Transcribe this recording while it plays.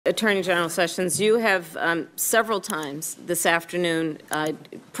Attorney General Sessions, you have several times this afternoon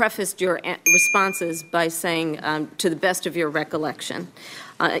prefaced your responses by saying, to the best of your recollection.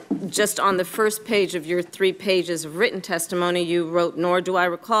 Just on the first page of your 3 pages of written testimony, you wrote, "Nor do I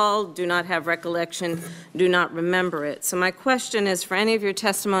recall, do not have recollection, do not remember it." So my question is, for any of your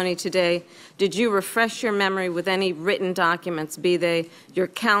testimony today, did you refresh your memory with any written documents, be they your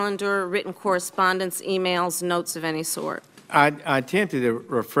calendar, written correspondence, emails, notes of any sort? I attempted to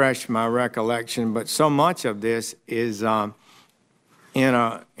refresh my recollection, but so much of this is in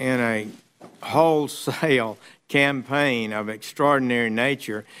a wholesale campaign of extraordinary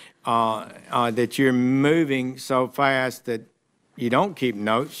nature that you're moving so fast that you don't keep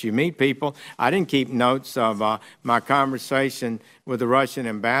notes. You meet people. I didn't keep notes of my conversation with the Russian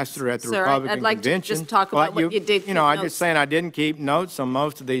ambassador at the Republican I'd like convention. to just talk about what you did. You know, I'm just saying I didn't keep notes on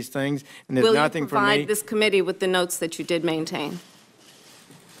most of these things, and there's nothing for me. Will you provide this committee with the notes that you did maintain?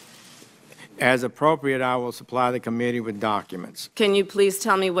 As appropriate, I will supply the committee with documents. Can you please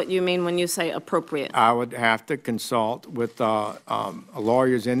tell me what you mean when you say appropriate? I would have to consult with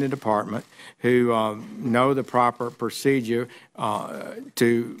lawyers in the department who know the proper procedure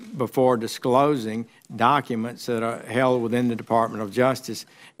before disclosing documents that are held within the Department of Justice.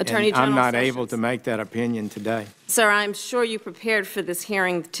 Attorney General I'm not Sessions. able to make that opinion today. Sir, I'm sure you prepared for this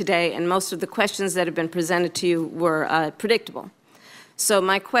hearing today, and most of the questions that have been presented to you were predictable. So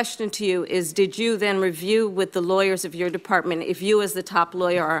my question to you is, did you then review with the lawyers of your department, if you as the top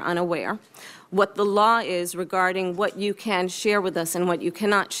lawyer are unaware, what the law is regarding what you can share with us and what you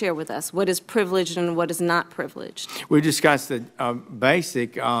cannot share with us, what is privileged and what is not privileged? We discussed the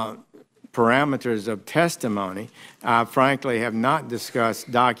basic parameters of testimony. I frankly have not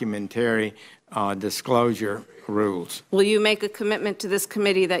discussed documentary disclosure rules. Will you make a commitment to this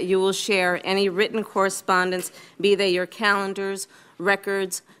committee that you will share any written correspondence, be they your calendars,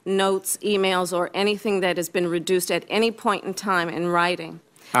 records, notes, emails, or anything that has been reduced at any point in time in writing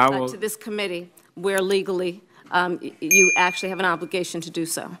to this committee where legally you actually have an obligation to do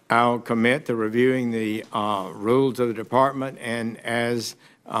so? I'll commit to reviewing the rules of the department, and as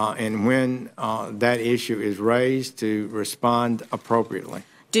and when that issue is raised, to respond appropriately.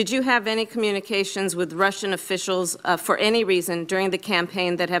 Did you have any communications with Russian officials for any reason during the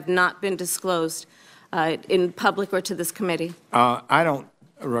campaign that have not been disclosed in public or to this committee? I don't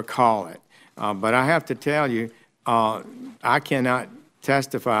recall it, but I have to tell you, I cannot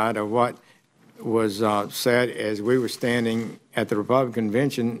testify to what was said as we were standing at the Republican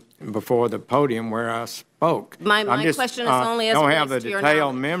convention before the podium where I spoke. My question is only as it relates to your knowledge. I don't have the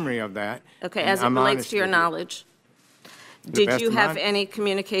detailed memory of that. Okay, as it relates to your knowledge. Did you have any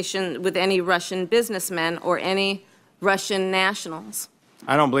communication with any Russian businessmen or any Russian nationals?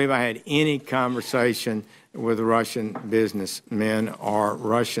 I don't believe I had any conversation with Russian businessmen or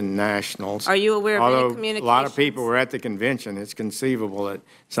Russian nationals. Are you aware of any communications? Although a lot of people were at the convention, it's conceivable that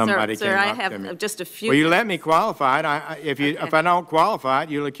somebody came up to me. Sir, I have just a few. Well, you let me qualify it. If I don't qualify it,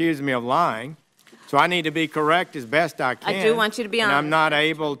 you'll accuse me of lying. So I need to be correct as best I can. I do want you to be honest. And I'm not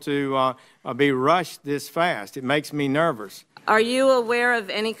able to be rushed this fast. It makes me nervous. Are you aware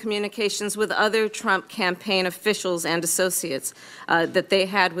of any communications with other Trump campaign officials and associates that they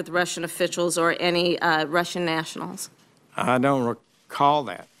had with Russian officials or any Russian nationals? I don't recall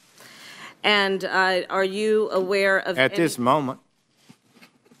that. And are you aware of at this moment?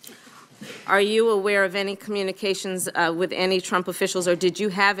 Are you aware of any communications with any Trump officials, or did you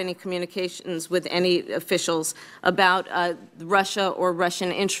have any communications with any officials about Russia or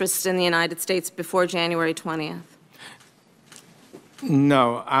Russian interests in the United States before January 20th?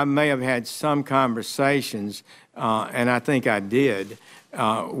 No, I may have had some conversations, and I think I did,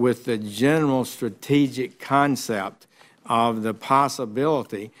 with the general strategic concept of the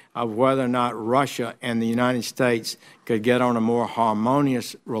possibility of whether or not Russia and the United States could get on a more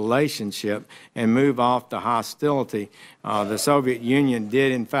harmonious relationship and move off the hostility. The Soviet Union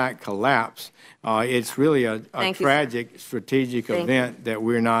did, in fact, collapse. It's really a tragic strategic event that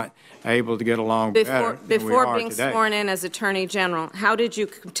we're not able to get along better than we are Before being sworn in as Attorney General, how did you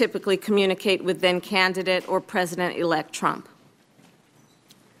typically communicate with then-candidate or President-elect Trump?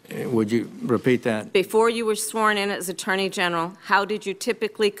 Would you repeat that? Before you were sworn in as Attorney General, how did you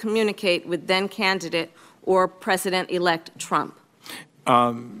typically communicate with then-candidate or President-elect Trump?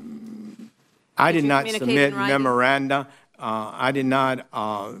 I did not submit memoranda. I did not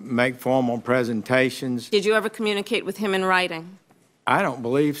make formal presentations. Did you ever communicate with him in writing? I don't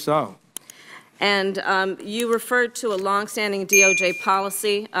believe so. And you referred to a longstanding DOJ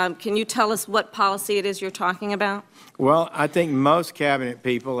policy. Can you tell us what policy it is you're talking about? Well, I think most cabinet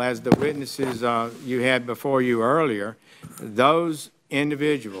people, as the witnesses you had before you earlier, those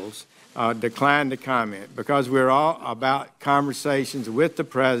individuals declined to comment because we're all about conversations with the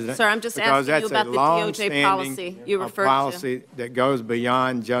president. Sir, I'm just asking you about the DOJ policy you referred to. Policy that goes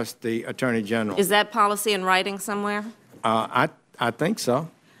beyond just the Attorney General. Is that policy in writing somewhere? I think so.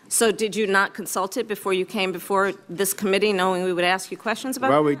 So did you not consult it before you came before this committee, knowing we would ask you questions about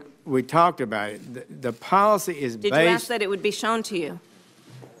it? Well, we talked about it. The policy is based... Did you ask that it would be shown to you?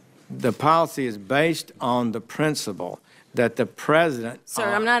 The policy is based on the principle that the president... Sir,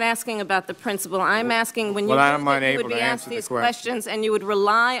 I'm not asking about the principle. I'm asking when you I'm knew that you unable would be to asked answer the these question. questions and you would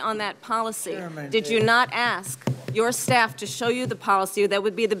rely on that policy. Did you not ask your staff to show you the policy that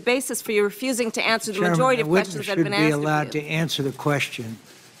would be the basis for you refusing to answer the majority of questions that have been asked of you? Chairman, a witness should be allowed to answer the question.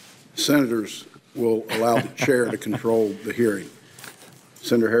 Senators will allow the chair to control the hearing.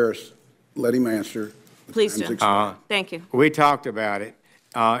 Senator Harris, let him answer. Please do. Thank you. We talked about it,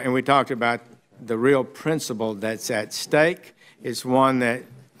 and we talked about the real principle that's at stake. It's one that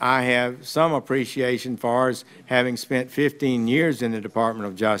I have some appreciation for, as having spent 15 years in the Department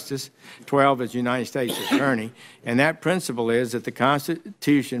of Justice, 12 as United States Attorney, and that principle is that the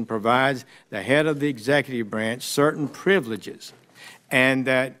Constitution provides the head of the executive branch certain privileges, and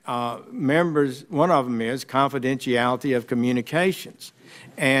that members, one of them is confidentiality of communications,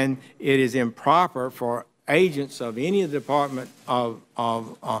 and it is improper for agents of any department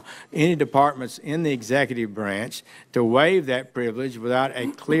any departments in the executive branch to waive that privilege without a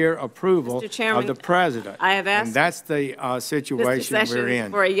clear approval of the president. I have asked, and that's the situation Mr. we're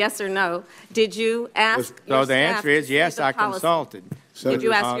in. For a yes or no. Did you ask your So the staff answer is to see yes, the I policy? consulted. Did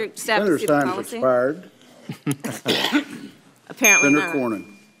you ask your staff to see Senator's the time's policy? expired. Apparently Senator not. Cornyn.